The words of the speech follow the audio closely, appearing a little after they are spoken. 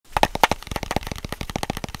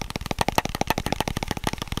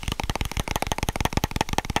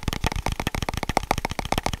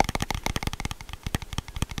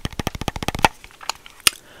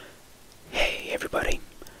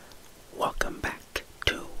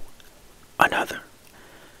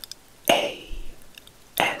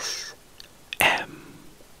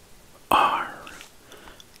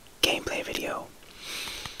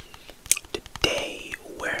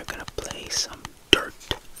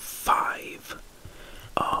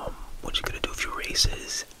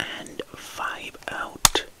races and vibe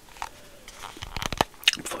out.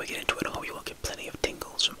 Before we get into it, I hope you will get plenty of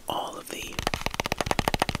tingles from all of the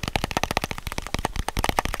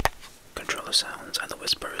controller sounds and the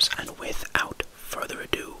whispers. And without further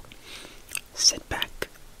ado, sit back,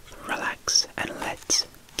 relax, and let's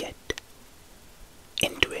get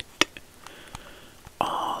into it.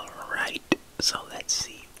 Alright, so let's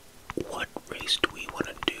see. What race do we want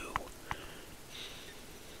to do?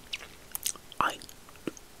 I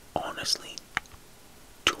honestly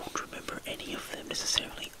don't remember any of them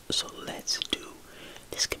necessarily, so let's do.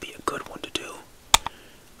 This could be a good one to do.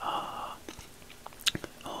 Oh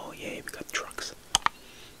yeah, we got trucks.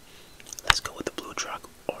 Let's go with the blue truck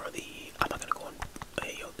or the. I'm not gonna go on.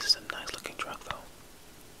 Hey yo, this is a nice looking truck though.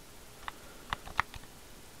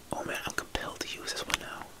 Oh man, I'm compelled to use this one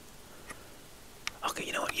now. Okay,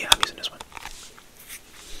 you know what? Yeah, I'm using this one.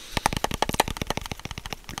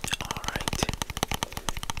 Alright.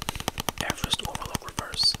 Everest Overlook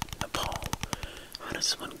Reverse. Nepal. How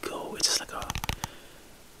does this one go? It's just like a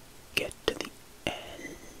get to the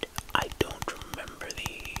end. I don't remember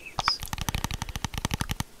these.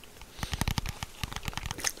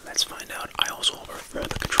 Let's find out. I also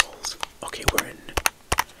remember the controls. Okay, we're in.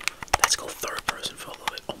 Let's go third person for a little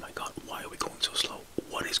bit. Oh my god, why are we going so slow?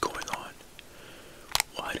 What is going on?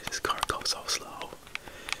 Why does this car go so slow?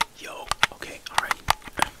 Yo, okay, alright.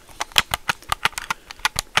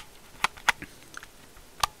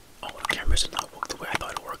 Oh, the camera's not worked the way I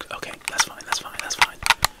thought it worked. Okay, that's fine, that's fine, that's fine.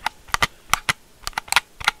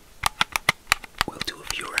 We'll do a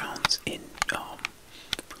few rounds in,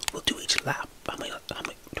 we'll do each lap. How many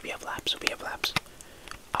do we have laps? We have laps.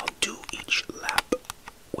 I'll do each lap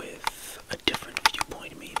with a different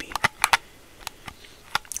viewpoint, maybe.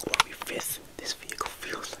 Or are we fifth? This vehicle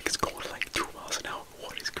feels like it's going like 2 miles an hour.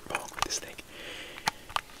 What is wrong with this thing?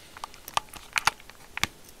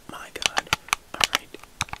 My god. Alright.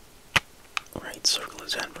 Alright, circle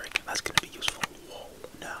is handbrake. That's gonna be useful. Whoa,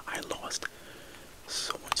 nah, I lost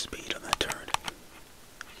so much speed on that turn.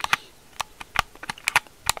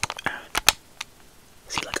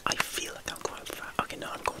 See, like, I feel like I'm going fast. Okay,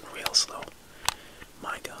 now I'm going real slow.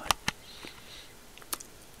 My god.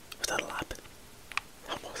 Was that a lap?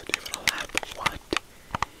 That wasn't even a lap. What?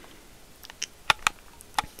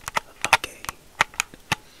 Okay.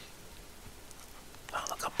 Oh,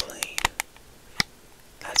 look, a plane.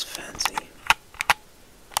 That's fancy.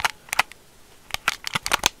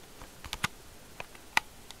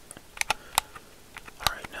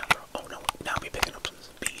 Alright, now we're, oh no, now we're picking up some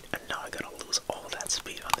speed, and now I gotta lose all that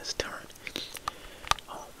speed on this turn.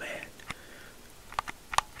 Oh man.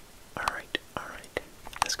 Alright, alright.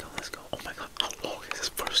 Let's go, let's go. Oh my god, how long is this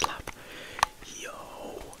first lap? Yo.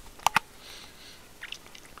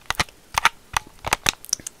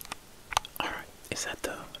 Alright, is that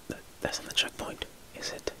that's in the checkpoint?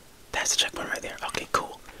 Is it? That's the checkpoint right there. Okay,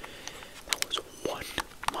 cool. That was one.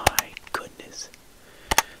 My goodness.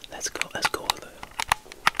 Let's go with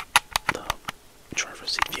the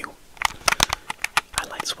driver's seat view. I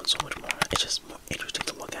like this one so much more. It's just more interesting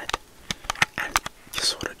to look at. And you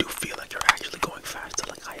sort of do feel like you're actually going faster.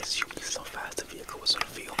 Like, I assume this is how fast the vehicle was going to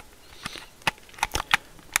feel.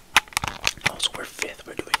 Also, we're fifth.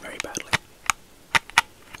 We're doing very badly.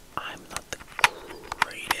 I'm not the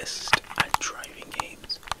greatest at driving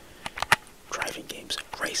games.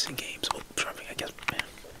 Racing games. Well, driving, I guess, man.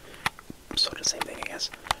 Sort of the same thing, I guess.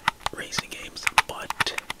 Racing games,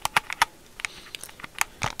 but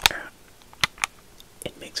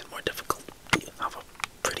it makes it more difficult. You have a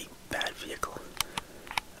pretty bad vehicle.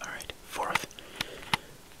 Alright, fourth.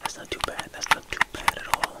 That's not too bad. That's not too bad at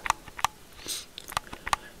all.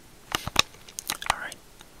 Alright.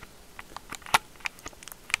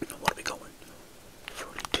 What are we going?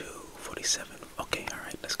 42, 47. Okay,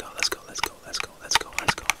 alright, let's go, let's go, let's go, let's go, let's go,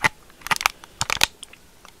 let's go.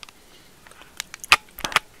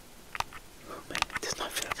 Oh man, it does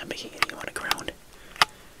not feel like I'm making any on the ground.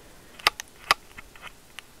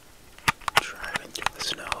 Driving through the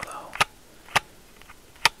snow though.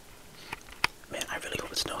 Man, I really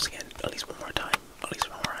hope it snows again, at least one more time, at least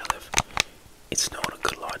around where I live. It snowed a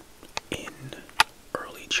good lot in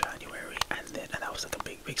early January, and that was like a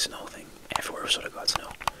big snow thing. Everywhere sort of got snow.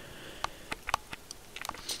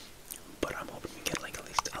 But I'm hoping we get like at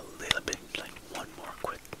least a little bit, like one more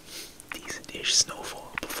quick, decent-ish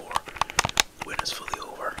snowfall before winter's fully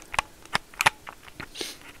over.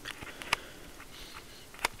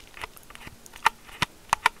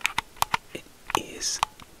 It is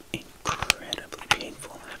incredibly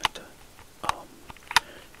painful having to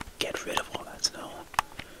get rid of all that snow.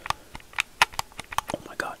 Oh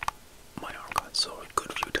my god, my arm got sore a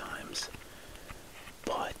good few times.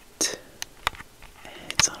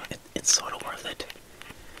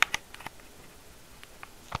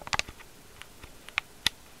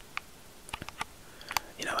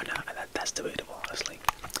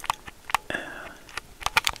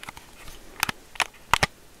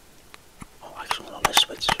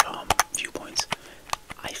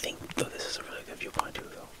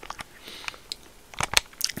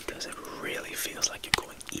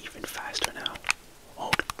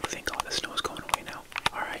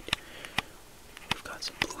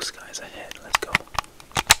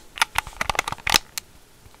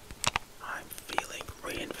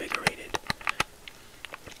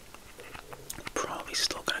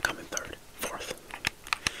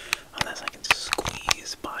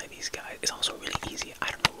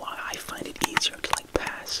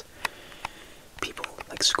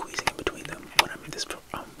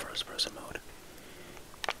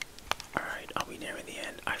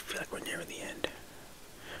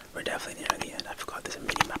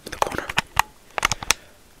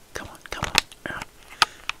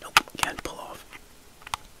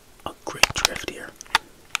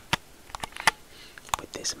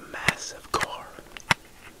 this massive car.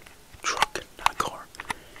 Truck, not a car.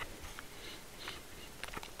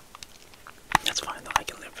 That's fine though, I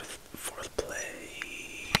can live with 4th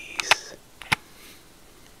place.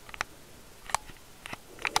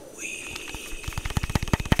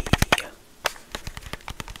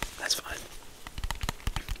 That's fine.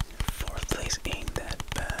 4th place ain't that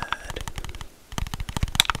bad.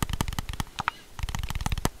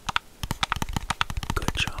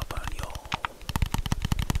 Good job on y'all.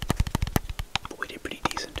 But we did pretty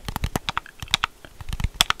decent.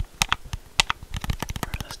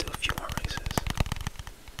 Alright, let's do a few more races.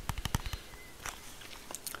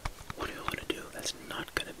 What do you want to do? That's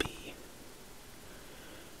not gonna be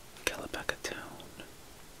Kalabaka Town.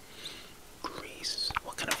 Greece.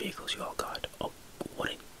 What kind of vehicles you all got? Oh,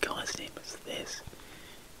 what in God's name is this?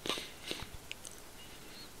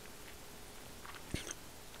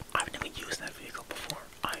 I've never used that vehicle before.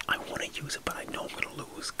 I want to use it, but I know I'm gonna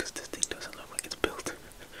lose because this thing doesn't look like it's built.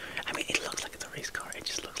 I mean, it looks like it's a race car. It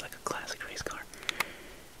just looks like a classic race car.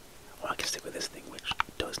 Or I can stick with this thing, which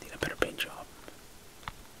does need a better paint job.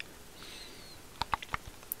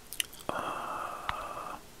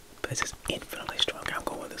 But this is infinitely stronger. I'm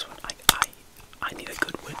going with this one. I need a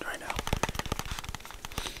good win right now.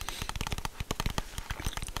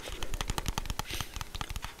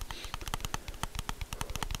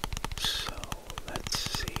 So let's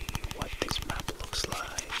see what this map looks like.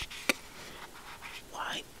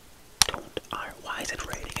 Why is it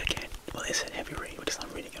raining again? Well, it said heavy rain, but it's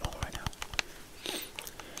not raining at all right now.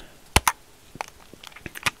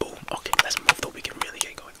 Boom. Okay, let's move though. We can really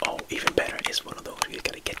get going. Oh, even better is one of those you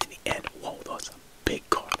gotta get to the end. Whoa, that's a big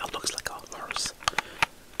car. That looks like a hearse.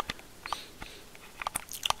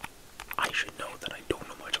 I should know that I don't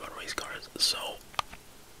know much about race cars, so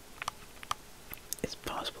it's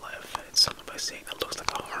possible I offended someone by saying that looks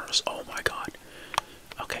like a hearse. Oh my god.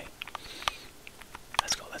 Okay.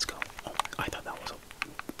 Let's go, let's go. Oh, I thought that was a...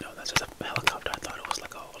 No, that's just a helicopter. I thought it was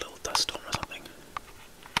like a little dust storm or something.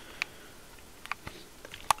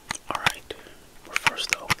 Alright. We're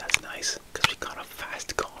first though. That's nice. Because we got a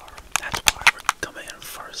fast car. That's why we're coming in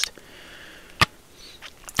first.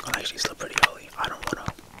 I'm actually still pretty early. I don't want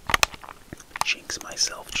to jinx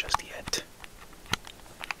myself just yet.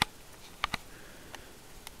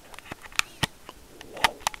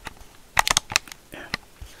 Whoa. Yeah.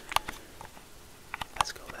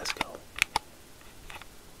 Let's go, let's go.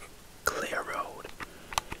 Clear road.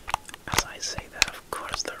 As I say that, of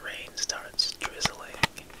course, the rain starts drizzling.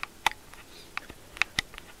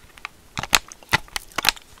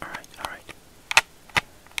 Alright.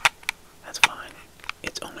 That's fine.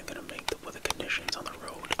 It's only gonna make the weather conditions on the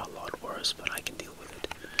road a lot worse, but I can deal with it.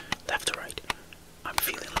 Left to right. I'm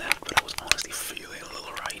feeling left, but I was honestly feeling a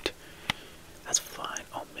little right. That's fine.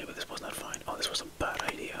 Oh, maybe this was not fine. Oh, this was a bad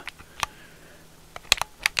idea.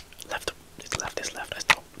 Left. It's left. It's left. There's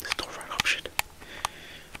no right option.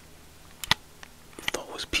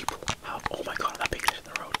 Those people have... Oh my god, that big fish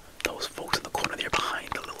in the road. Those folks in the corner there behind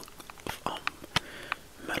the little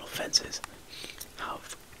metal fences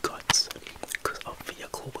have guts. Because a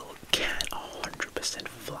vehicle can 100%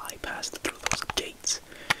 fly past through those gates.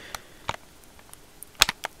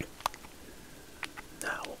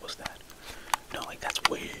 Now, what was that? No, like, that's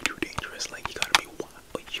way too dangerous. Like, you gotta be...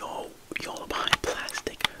 Y'all behind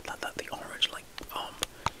plastic. Not the orange, like,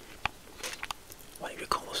 what do you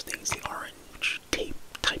call those things? The orange tape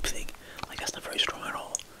type thing. Like, that's not very strong at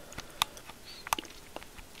all.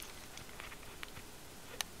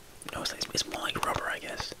 No, it's more like rubber, I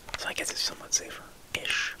guess. So I guess it's somewhat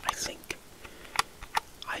safer-ish, I think.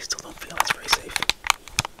 I still don't feel that's very safe.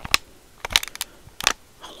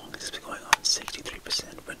 How long has this been going on?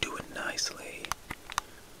 63%. We're doing nicely.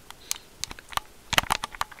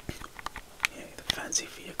 Yeah, the fancy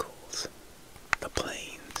vehicles. The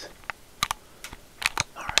planes.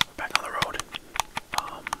 Alright, we're back on the road.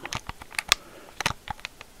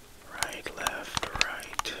 Right, left,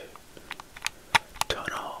 right.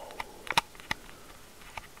 Tunnel.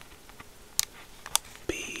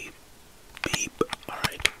 Beep. Beep.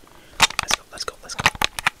 Alright. Let's go.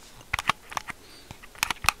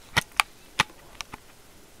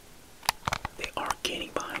 They are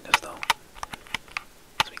gaining behind us though.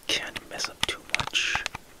 So we can't mess up too much.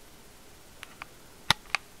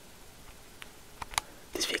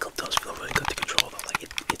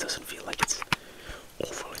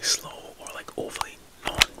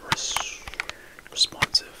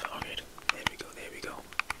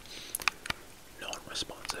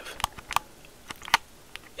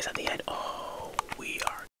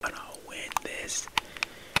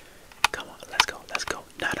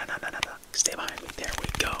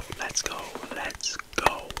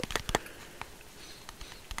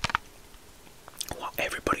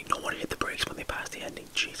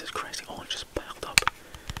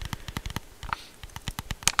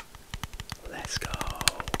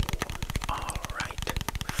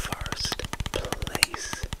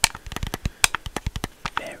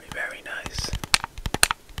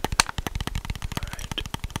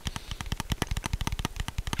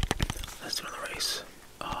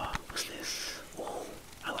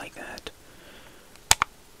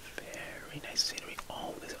 Very nice scenery.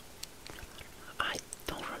 Oh, I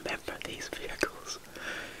don't remember these vehicles.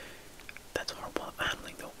 That's horrible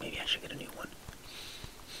handling though. Maybe I should get a new one.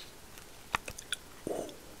 Ooh,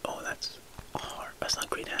 oh, that's hard. That's not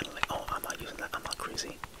great handling. Oh, I'm not using that. I'm not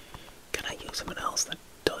crazy. Can I use someone else that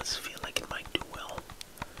does feel like it might do well?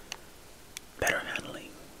 Better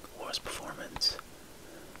handling, worse performance.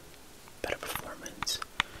 Better performance.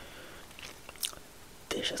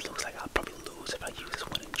 This just looks like I'll probably lose if I use this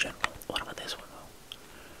one in general. What about this one though?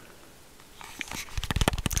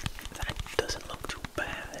 That doesn't look too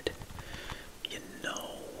bad. You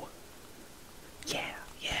know. Yeah,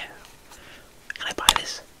 yeah. Can I buy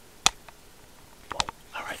this? Whoa.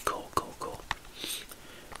 Alright, cool.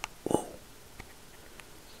 Ooh.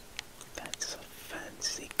 That's a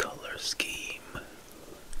fancy color scheme.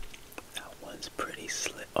 That one's pretty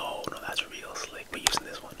slick. Oh, no, that's real slick. We're using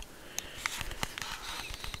this one.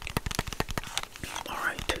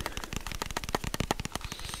 Alright.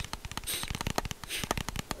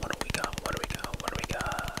 What do we got?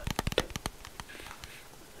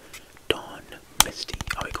 Dawn, Misty.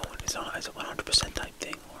 Are we going? Is it 100% type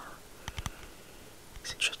thing, or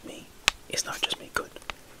is it just me? It's not just me. Good.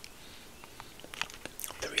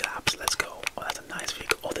 3 laps. Let's go. Oh, that's a nice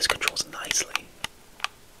vehicle. Oh, this controls nicely.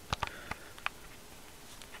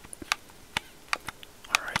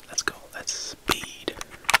 Alright, let's go. Let's speed.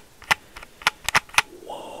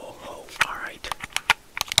 Whoa. Alright.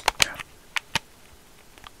 Yeah.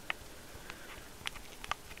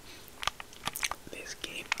 This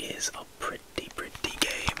game is a pretty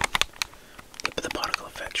game. Yeah, but the particle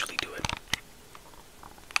effects really do it.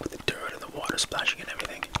 With the dirt and the water splashing and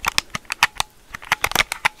everything.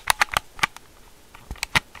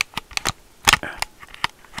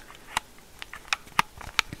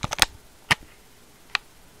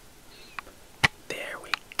 There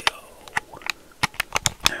we go.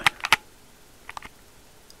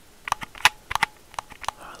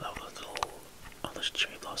 I love all those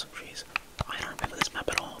cherry blossom trees. I don't remember this map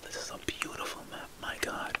at all. This is a beautiful map. My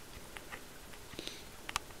God.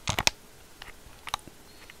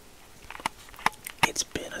 It's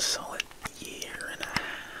been a solid year and a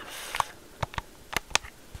half.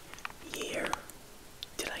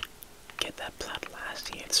 Did I get that plat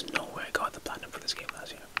last year? There's no way I got the platinum for this game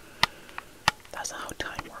last year. That's not how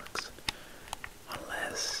time works.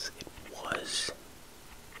 Unless it was...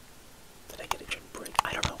 Did I get a gym break?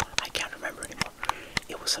 I don't know. I can't remember anymore.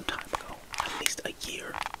 It was some time ago. At least a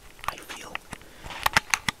year, I feel.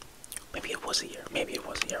 Maybe it was a year.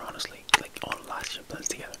 Honestly. Like all last year blends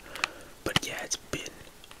together. But yeah, it's been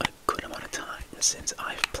a good amount of time since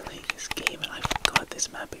I've played this game and I forgot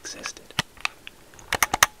this map existed.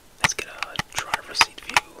 Let's get a driver's seat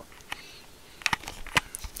view.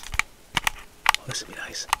 Oh, this would be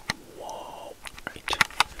nice. Whoa. Right.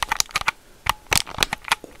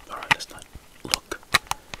 Alright, let's not look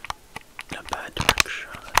in a bad direction.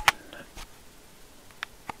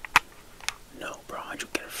 No, bro, how'd you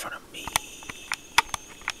get in front of me?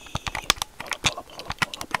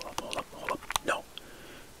 Hold up. No.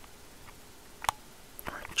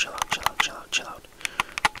 Alright, chill out.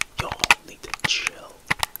 Y'all need to chill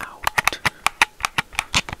out.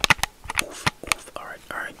 Oof. Alright.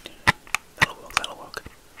 That'll work.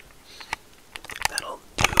 That'll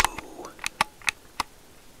do.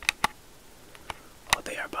 Oh,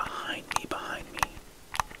 they are behind me.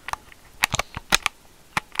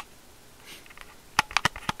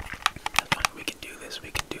 That's fine, we can do this.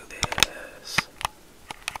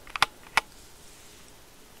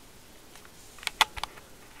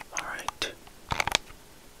 Alright.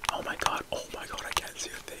 Oh my god, I can't see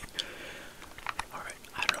a thing. Alright,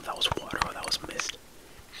 I don't know if that was water or that was mist.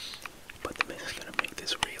 But the mist is gonna make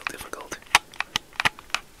this real difficult.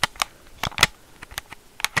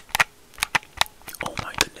 Oh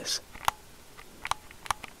my goodness.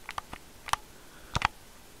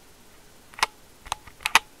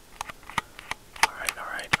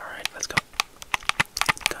 Alright, let's go.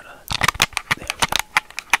 There we go.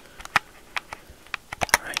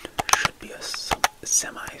 Alright, should be a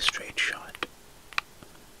semi-straight shot.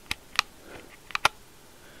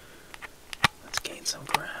 Let's gain some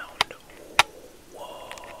ground.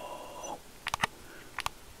 Whoa.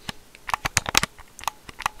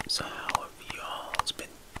 So how have y'all's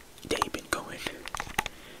day been going?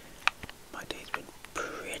 My day's been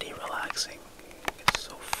pretty relaxing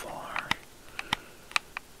so far.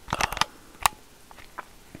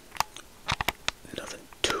 Nothing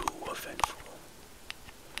too eventful.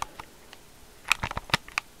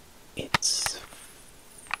 It's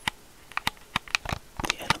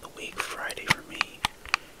the end of the week, Friday for me.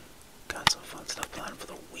 Got some fun stuff planned for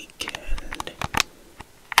the weekend.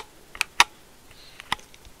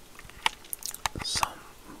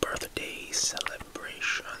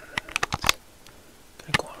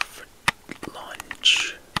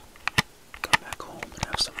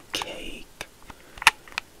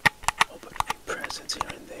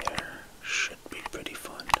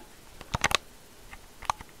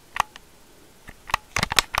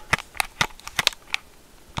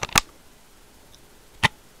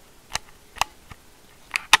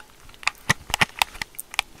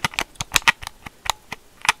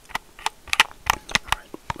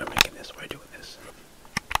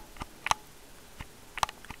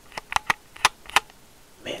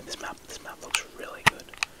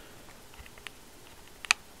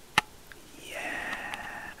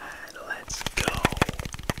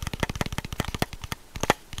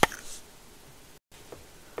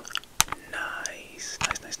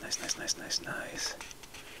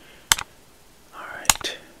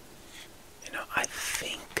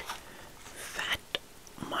 think that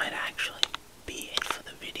might actually be it for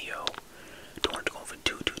the video. Don't want to go for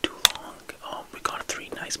too long. We got 3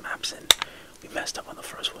 nice maps in. We messed up on the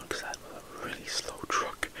first one because that was a really slow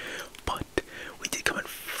truck. But we did come in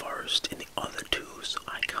first in the other 2, so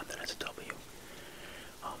I count that as a W.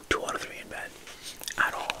 2 out of 3 in bad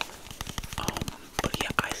at all. But yeah,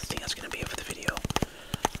 I think that's gonna be it for the video.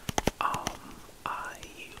 I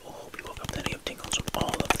hope you woke up plenty of tingles from all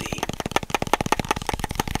of the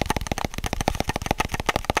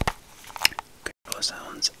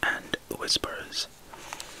sounds and whispers.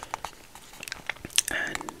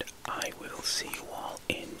 And I will see you all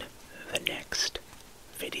in the next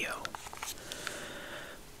video.